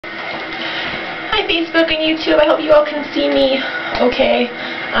my Facebook and YouTube. I hope you all can see me okay.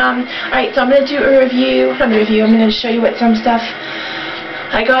 Alright, so I'm going to do a review. Not a review, I'm going to show you what some stuff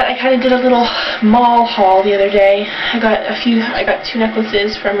I got. I kind of did a little mall haul the other day. I got 2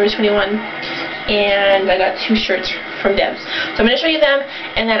 necklaces from Rue 21, and I got 2 shirts from Debs. So I'm going to show you them,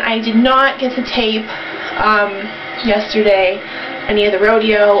 and then I did not get to tape yesterday any of the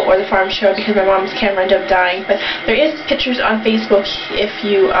rodeo or the farm show because my mom's camera ended up dying, but there is pictures on Facebook if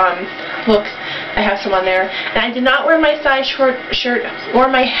you look. I have some on there, and I did not wear my size short shirt or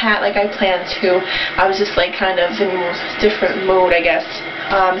my hat like I planned to. I was just like kind of in a different mood, I guess,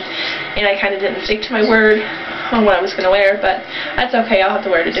 and I kind of didn't stick to my word on what I was going to wear, but that's okay. I'll have to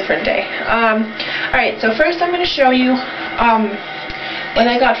wear it a different day. Alright, so first I'm going to show you what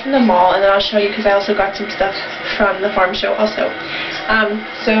I got from the mall, and then I'll show you because I also got some stuff from the farm show also.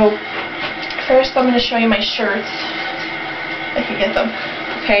 So first I'm going to show you my shirts. I can get them.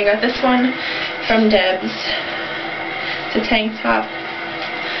 Okay, I got this one from Debs. It's a tank top.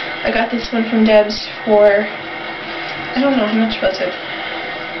 I got this one from Debs for, I don't know, how much was it?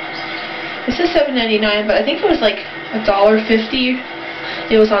 This is $7.99, but I think it was like $1.50.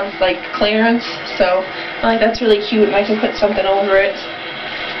 It was on like clearance, so I think that's really cute, and I can put something over it.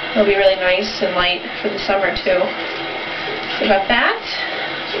 It'll be really nice and light for the summer too. So I got that.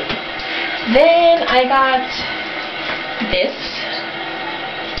 Then I got this.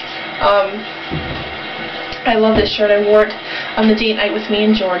 I love this shirt. I wore it on the date night with me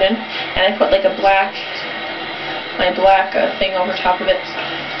and Jordan, and I put like a black thing over top of it.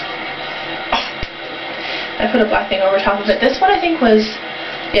 I put a black thing over top of it. This one I think was,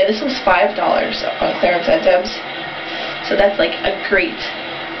 yeah, this was $5 on clearance at Debs. So that's like a great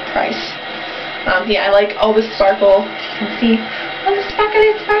price. Yeah, I like all the sparkle. You can see all the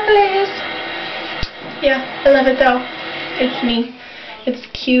sparkles. Yeah, I love it though. It's me. It's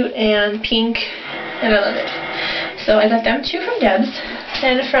cute and pink, and I love it. So I got them 2 from Debs.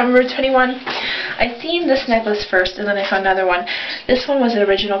 And from Rue 21, I seen this necklace first, and then I found another one. This one was an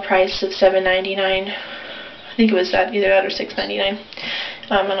original price of $7.99. I think it was that, either that or $6.99.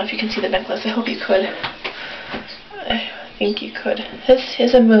 I don't know if you can see the necklace. I hope you could. I think you could. This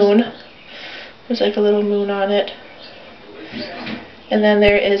is a moon. There's like a little moon on it. And then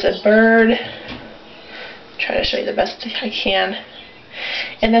there is a bird. I'll try to show you the best I can.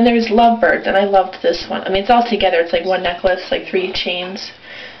 And then there's lovebirds, and I loved this one. I mean, it's all together. It's like one necklace, like 3 chains.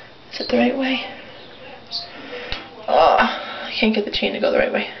 Is it the right way? Oh, I can't get the chain to go the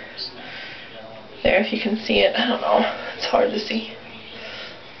right way. There, if you can see it. I don't know. It's hard to see.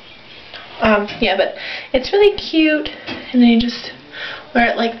 Yeah, but it's really cute, and then you just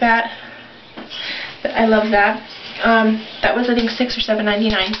wear it like that. But I love that. That was, I think, $6 or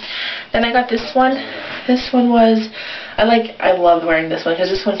 $7.99. Then I got this one. This one was, I love wearing this one because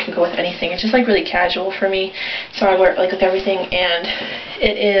this one can go with anything. It's just like really casual for me, so I wear it like with everything, and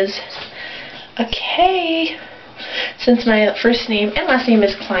it is a K. Since my first name and last name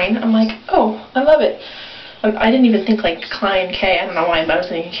is Klein, I'm like, oh, I love it. I didn't even think like Klein K. I don't know why, but I was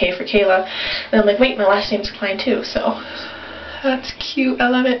thinking K for Kayla. And I'm like, wait, my last name's Klein too, so that's cute. I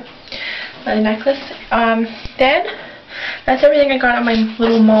love it. A necklace. Then that's everything I got on my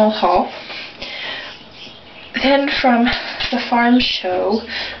little mall haul. Then from the farm show,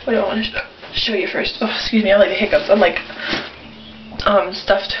 what do I want to show you first? Oh, excuse me, I like the hiccups. I'm like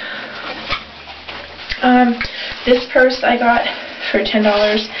stuffed. This purse I got for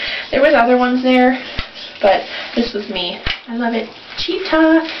 $10. There was other ones there, but this was me. I love it.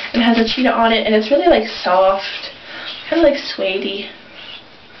 Cheetah. It has a cheetah on it, and it's really like soft, kind of like suede-y.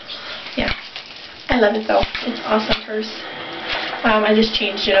 Yeah, I love it though. It's an awesome purse. I just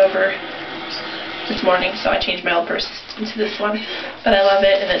changed it over this morning, so I changed my old purse into this one. But I love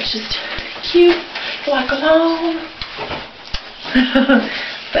it, and it's just cute to walk alone.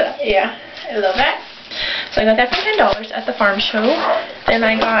 But yeah, I love that. So I got that for $10 at the farm show. Then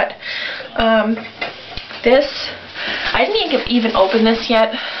I got this. I didn't even open this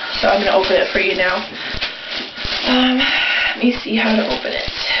yet, so I'm going to open it for you now. Let me see how to open it,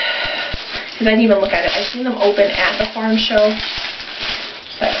 because I didn't even look at it. I've seen them open at the farm show,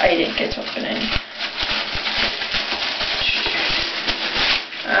 but I didn't get to open any.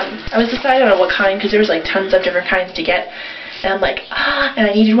 I was deciding on what kind, because there was like tons of different kinds to get. And I'm like, and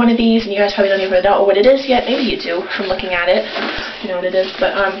I needed one of these, and you guys probably don't even know what it is yet. Maybe you do from looking at it. You know what it is.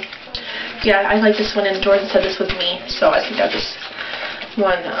 But, yeah, I like this one, and Jordan said this was me, so I think I just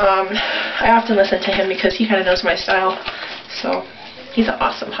one. I often listen to him because he kind of knows my style. So, he's an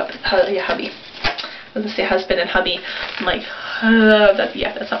awesome hubby. I was going to say husband and hubby. I'm like,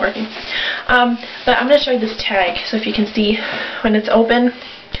 yeah, that's not working. But I'm going to show you this tag, so if you can see when it's open,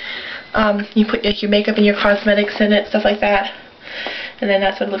 You put like your makeup and your cosmetics in it, stuff like that. And then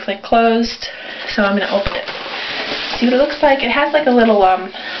that's what it looks like closed. So I'm going to open it. See what it looks like. It has like a little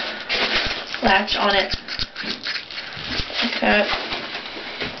latch on it. Like that.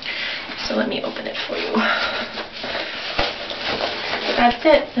 So let me open it for you. That's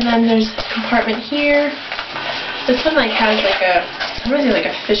it. And then there's a compartment here. This one like has like a, I want to say like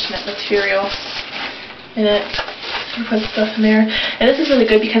a fishnet material in it. So put stuff in there. And this is really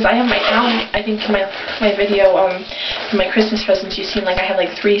good because I have my own, I think in my video for my Christmas presents, you've seen like I have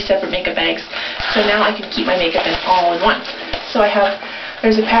like 3 separate makeup bags. So now I can keep my makeup in all in one. So I have,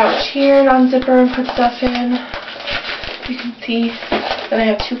 there's a pouch here, non-zipper, and put stuff in. You can see that I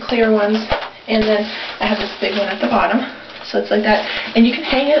have 2 clear ones, and then I have this big one at the bottom. So it's like that. And you can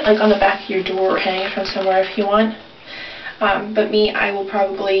hang it like on the back of your door or hang it from somewhere if you want. But me, I will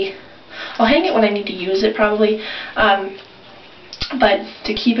probably, I'll hang it when I need to use it probably. But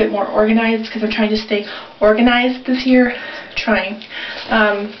to keep it more organized, because I'm trying to stay organized this year,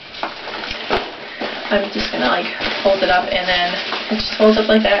 I'm just going to like fold it up, and then it just folds up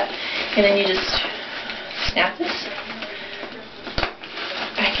like that, and then you just snap this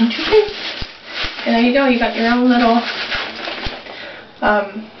back into place. And there you go, you got your own little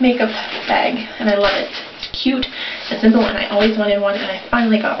makeup bag, and I love it. It's cute and simple, and I always wanted one, and I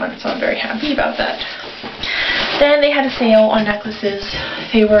finally got one, so I'm very happy about that. Then they had a sale on necklaces.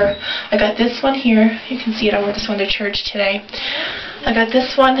 I got this one here. You can see it. I wore this one to church today. I got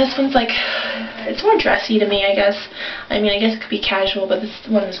this one. This one's like, it's more dressy to me, I guess. I mean, I guess it could be casual, but this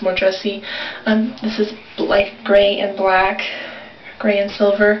one is more dressy. This is like gray and black, gray and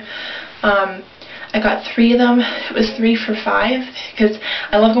silver. I got 3 of them. It was 3 for $5 because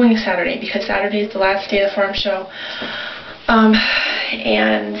I love going Saturday because Saturday is the last day of the farm show.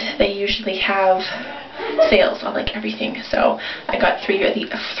 And they usually have sales on like everything. So I got 3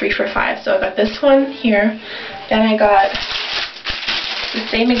 for $5. So I got this one here. Then I got the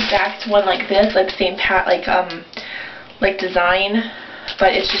same exact one like this, like same like design,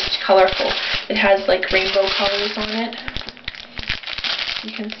 but it's just colorful. It has like rainbow colors on it.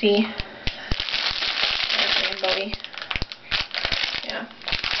 You can see. Rainbowy. Yeah.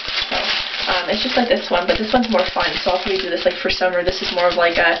 So it's just like this one, but this one's more fun. So I'll probably do this like for summer. This is more of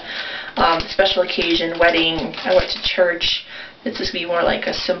like a special occasion, wedding. I went to church. This is gonna be more like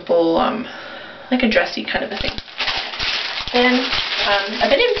a simple, like a dressy kind of a thing. Then I've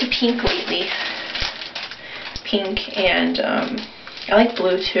been into pink lately. Pink and I like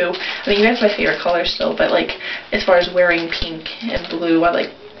blue too. I mean, that's my favorite color still, but like as far as wearing pink and blue, I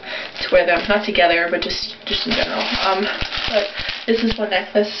like to wear them, not together, but just in general. But this is one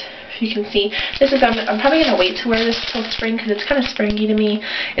necklace. If you can see, this is I'm probably gonna wait to wear this till spring because it's kind of springy to me.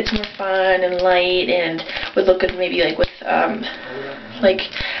 It's more fun and light and would look good maybe like with like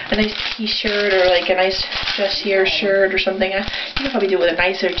a nice t-shirt or like a nice dressier shirt or something. You could probably do it with a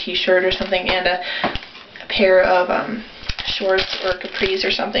nicer t-shirt or something and a pair of shorts or capris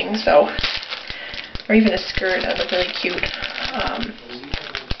or something. So, or even a skirt that would look really cute.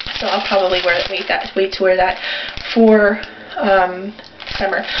 So I'll probably wait to wear that for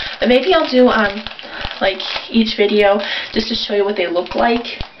summer. But maybe I'll do like each video just to show you what they look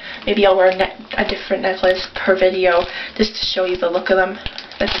like. Maybe I'll wear a different necklace per video just to show you the look of them.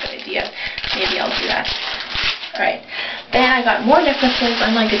 That's a good idea. Maybe I'll do that. Alright. Then I got more necklaces.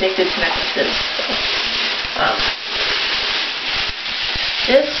 I'm like addicted to necklaces. So,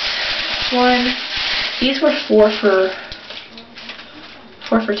 this one, these were 4 for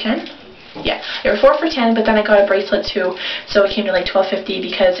 $10? Yeah, they were 4 for $10, but then I got a bracelet too, so it came to like $12.50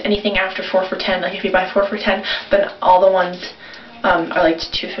 because anything after 4 for $10, like if you buy 4 for $10, then all the ones are like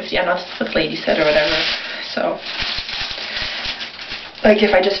 $2.50. I don't know if that's what the lady said or whatever. So, like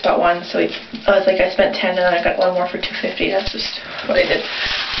if I just bought one, so I was like I spent $10 and then I got one more for $2.50. That's just what I did.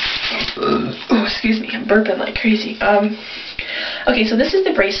 Oh, excuse me, I'm burping like crazy. Okay, so this is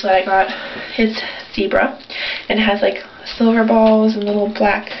the bracelet I got. It's zebra, and it has like silver balls and little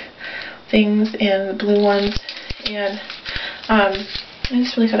black things and the blue ones, and I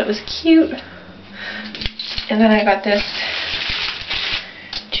just really thought it was cute. And then I got this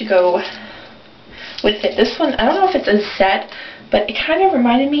to go with it. This one, I don't know if it's a set, but it kind of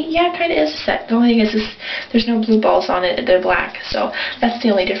reminded me, yeah, it kind of is a set. The only thing is there's no blue balls on it, they're black, so that's the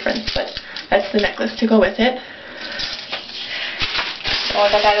only difference, but that's the necklace to go with it. So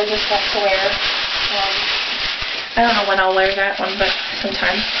I got that as a set to wear. I don't know when I'll wear that one, but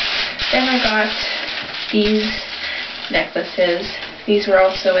sometime. Then I got these necklaces. These were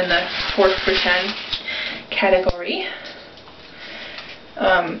also in the 4 for $10 category.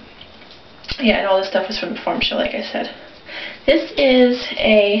 Yeah, and all this stuff was from the farm show, like I said. This is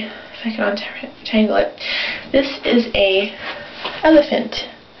a if I can untangle it. This is a elephant.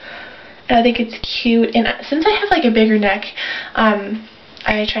 And I think it's cute. And since I have like a bigger neck,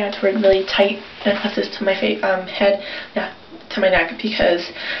 I try not to wear really tight necklaces to my head, to my neck,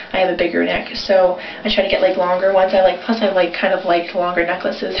 because I have a bigger neck. So I try to get like longer ones. Plus I like kind of like longer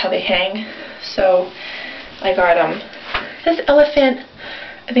necklaces, how they hang. So I got this elephant.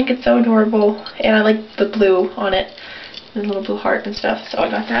 I think it's so adorable, and I like the blue on it, and a little blue heart and stuff. So I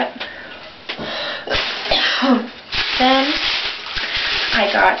got that. Then I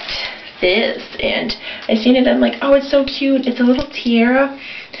got this, and I seen it and I'm like, oh, it's so cute. It's a little tiara,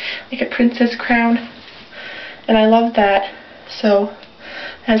 like a princess crown, and I love that. So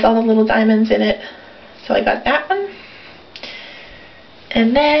it has all the little diamonds in it. So I got that one.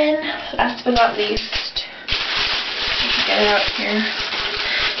 And then, last but not least, get it out here.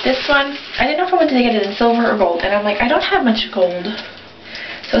 This one, I didn't know if I wanted to get it in silver or gold, and I'm like, I don't have much gold.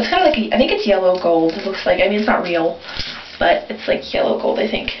 So it's kind of like, I think it's yellow gold, it looks like. I mean, it's not real, but it's like yellow gold, I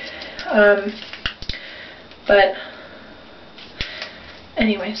think. But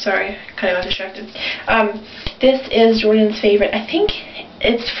anyway, sorry, kind of got distracted. This is Jordan's favorite. I think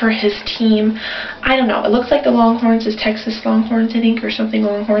it's for his team. I don't know. It looks like the Longhorns is Texas Longhorns, I think, or something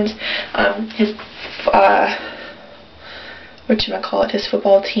Longhorns. His his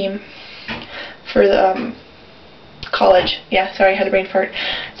football team for the college. Yeah, sorry, I had a brain fart.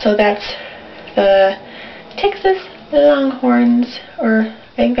 So that's the Texas Longhorns, or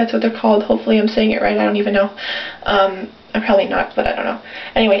I think that's what they're called. Hopefully I'm saying it right. I don't even know. I'm probably not, but I don't know.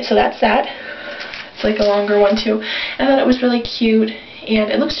 Anyway, so that's that. It's like a longer one too. I thought it was really cute, and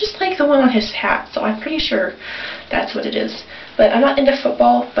it looks just like the one on his hat, so I'm pretty sure that's what it is. But I'm not into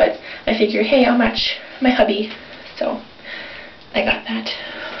football, but I figure, hey, I'll match my hubby, so I got that.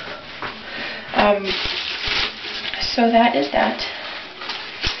 So that is that.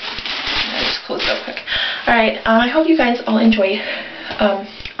 I'll just close it real quick. Alright, I hope you guys all enjoy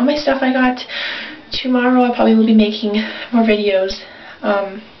all my stuff I got. Tomorrow I probably will be making more videos.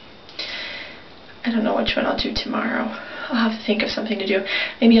 I don't know which one I'll do tomorrow. I'll have to think of something to do.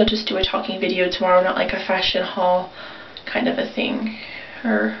 Maybe I'll just do a talking video tomorrow, not like a fashion haul kind of a thing,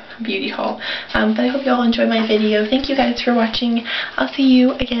 or beauty haul. But I hope you all enjoy my video. Thank you guys for watching. I'll see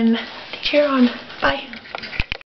you again later on. Bye.